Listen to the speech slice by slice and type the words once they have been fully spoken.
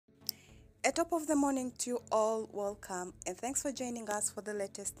A top of the morning to you all, welcome and thanks for joining us for the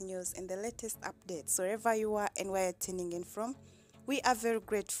latest news and the latest updates wherever you are and where you're tuning in from. We are very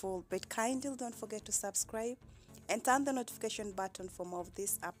grateful, but kindly don't forget to subscribe and turn the notification button for more of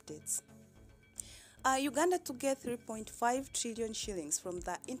these updates. Uganda to get 3.5 trillion shillings from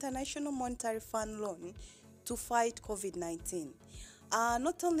the International Monetary Fund loan to fight COVID-19.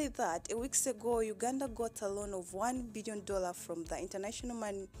 Not only that, a week ago, Uganda got a loan of $1 billion from the International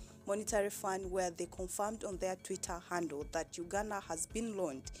Monetary Fund, where they confirmed on their Twitter handle that Uganda has been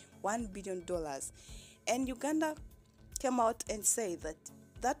loaned $1 billion. And Uganda came out and said that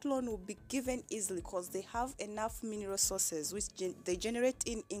that loan will be given easily because they have enough mineral sources which they generate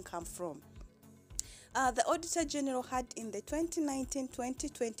in income from. The Auditor General had in the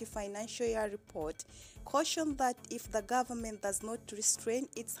 2019-2020 financial year report cautioned that if the government does not restrain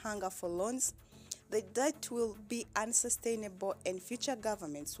its hunger for loans, the debt will be unsustainable and future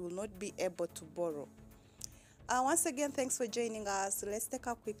governments will not be able to borrow. Once again, thanks for joining us. Let's take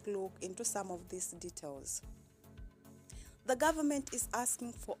a quick look into some of these details. The government is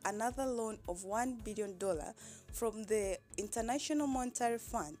asking for another loan of $1 billion from the International Monetary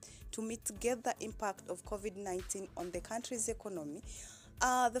Fund to mitigate the impact of COVID-19 on the country's economy,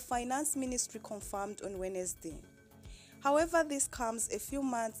 the Finance Ministry confirmed on Wednesday. However, this comes a few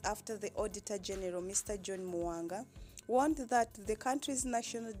months after the Auditor General, Mr. John Muwanga, warned that the country's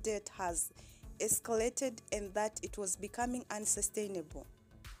national debt has escalated and that it was becoming unsustainable.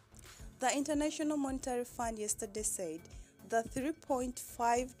 The International Monetary Fund yesterday said the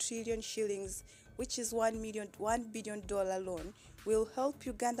 3.5 trillion shillings, which is $1 billion loan, will help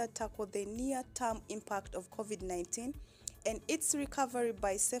Uganda tackle the near-term impact of COVID-19 and its recovery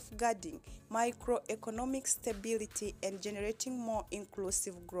by safeguarding macroeconomic stability and generating more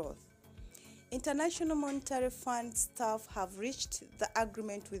inclusive growth. International Monetary Fund staff have reached the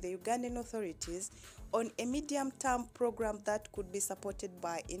agreement with the Ugandan authorities on a medium-term program that could be supported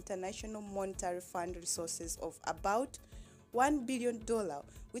by International Monetary Fund resources of about $1 billion,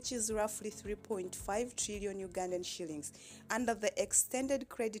 which is roughly 3.5 trillion Ugandan shillings, under the extended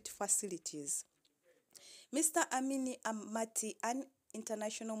credit facilities. Mr. Amine Mati, an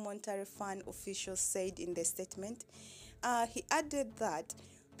International Monetary Fund official, said in the statement. He added that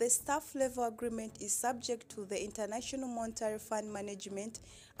the staff-level agreement is subject to the International Monetary Fund management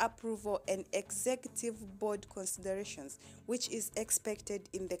approval and executive board considerations, which is expected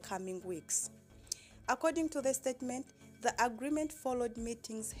in the coming weeks. According to the statement, the agreement followed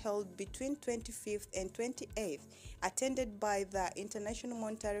meetings held between 25th and 28th, attended by the International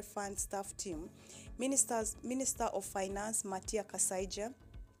Monetary Fund staff team, Minister of Finance Matia Kasaija,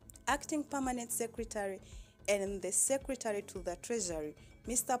 Acting Permanent Secretary and the Secretary to the Treasury,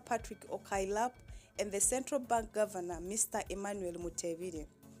 Mr. Patrick Okailap, and the Central Bank Governor, Mr. Emmanuel Mutevire.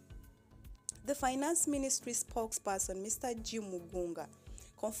 The Finance Ministry spokesperson, Mr. John Muwanga,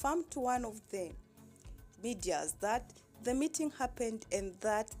 confirmed to one of the medias that the meeting happened and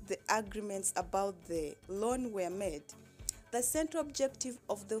that the agreements about the loan were made. The central objective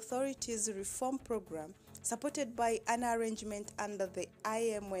of the authorities' reform program, supported by an arrangement under the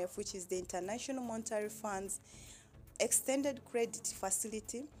IMF, which is the International Monetary Fund's extended credit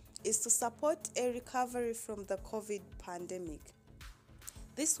facility, is to support a recovery from the COVID pandemic.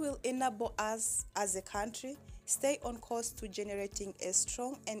 This will enable us as a country stay on course to generating a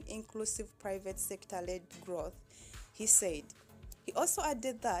strong and inclusive private sector-led growth, he said. He also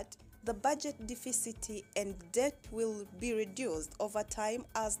added that the budget deficit and debt will be reduced over time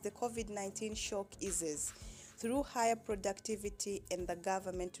as the COVID-19 shock eases through higher productivity and the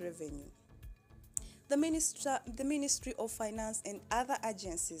government revenue. The Ministry of Finance and other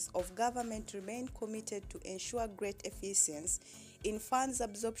agencies of government remain committed to ensure great efficiency in funds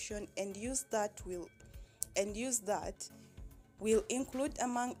absorption and use that will include,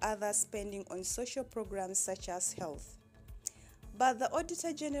 among others, spending on social programs such as health. But the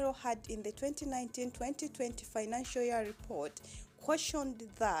Auditor General had in the 2019-2020 financial year report cautioned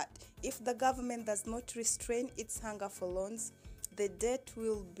that if the government does not restrain its hunger for loans, the debt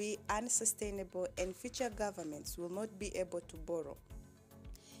will be unsustainable and future governments will not be able to borrow.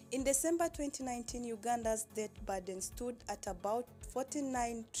 In December 2019, Uganda's debt burden stood at about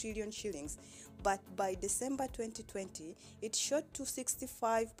 49 trillion shillings, but by December 2020, it shot to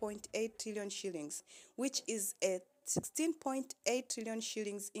 65.8 trillion shillings, which is a 16.8 trillion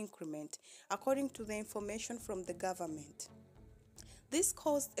shillings increment, according to the information from the government. This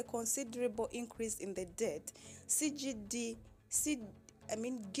caused a considerable increase in the debt GDP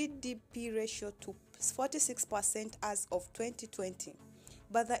ratio to 46% as of 2020.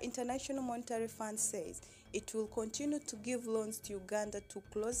 but the International Monetary Fund says it will continue to give loans to Uganda to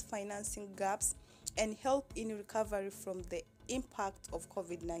close financing gaps and help in recovery from the impact of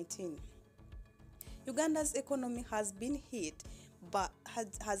COVID-19. Uganda's economy has been hit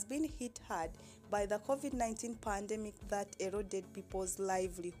hard by the COVID-19 pandemic that eroded people's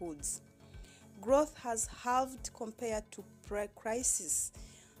livelihoods. Growth has halved compared to pre-crisis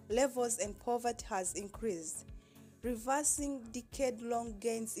levels and poverty has increased, reversing decade-long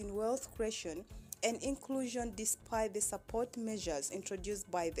gains in wealth creation and inclusion despite the support measures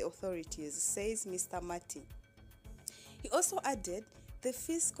introduced by the authorities, says Mr. Mati. He also added the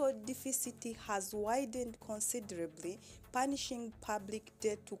fiscal deficit has widened considerably, punishing public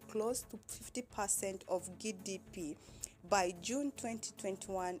debt to close to 50% of GDP by June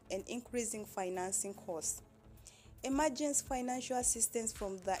 2021 and increasing financing costs. Emergency financial assistance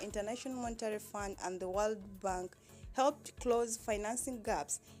from the International Monetary Fund and the World Bank helped close financing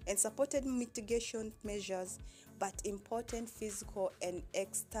gaps and supported mitigation measures, but important physical and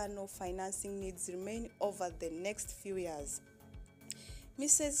external financing needs remain over the next few years.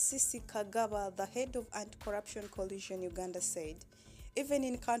 Mrs. Shs3.5t, the head of Anti-Corruption Coalition Uganda, said, even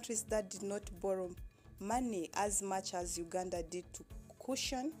in countries that did not borrow money as much as Uganda did to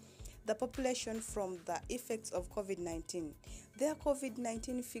cushion the population from the effects of COVID-19, their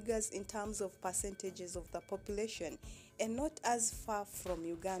COVID-19 figures in terms of percentages of the population are not as far from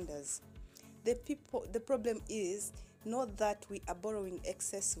Uganda's. The problem is not that we are borrowing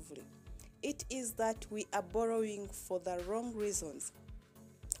excessively. It is that we are borrowing for the wrong reasons.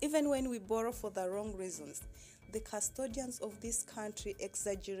 Even when we borrow for the wrong reasons, the custodians of this country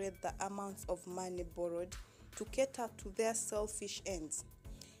exaggerate the amounts of money borrowed to cater to their selfish ends.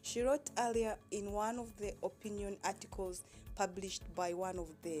 She wrote earlier in one of the opinion articles published by one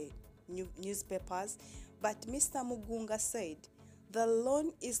of the newspapers, but Mr. Muwanga said, the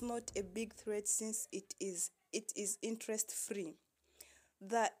loan is not a big threat since it is interest-free.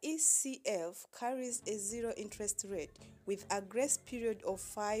 The ECF carries a zero interest rate with a grace period of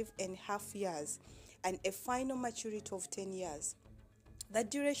 5.5 years and a final maturity of 10 years. The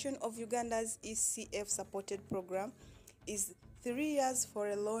duration of Uganda's ECF supported program is 3 years for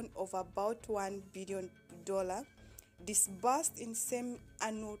a loan of about $1 billion, disbursed in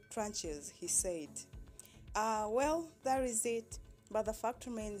semi-annual tranches, he said. Well, that is it, but the fact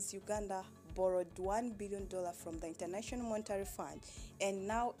remains Uganda borrowed $1 billion from the International Monetary Fund, and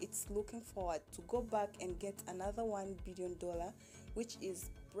now it's looking forward to go back and get another $1 billion, which is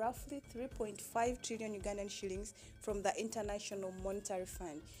roughly 3.5 trillion Ugandan shillings from the International Monetary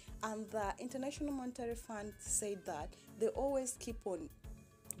Fund. And the International Monetary Fund said that they always keep on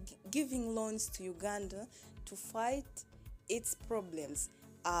giving loans to Uganda to fight its problems.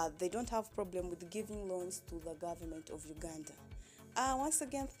 They don't have problem with giving loans to the government of Uganda. Once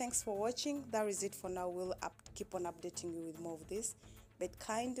again, thanks for watching. That is it for now. We'll keep on updating you with more of this, but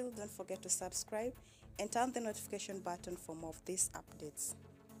kindly don't forget to subscribe and turn the notification button for more of these updates.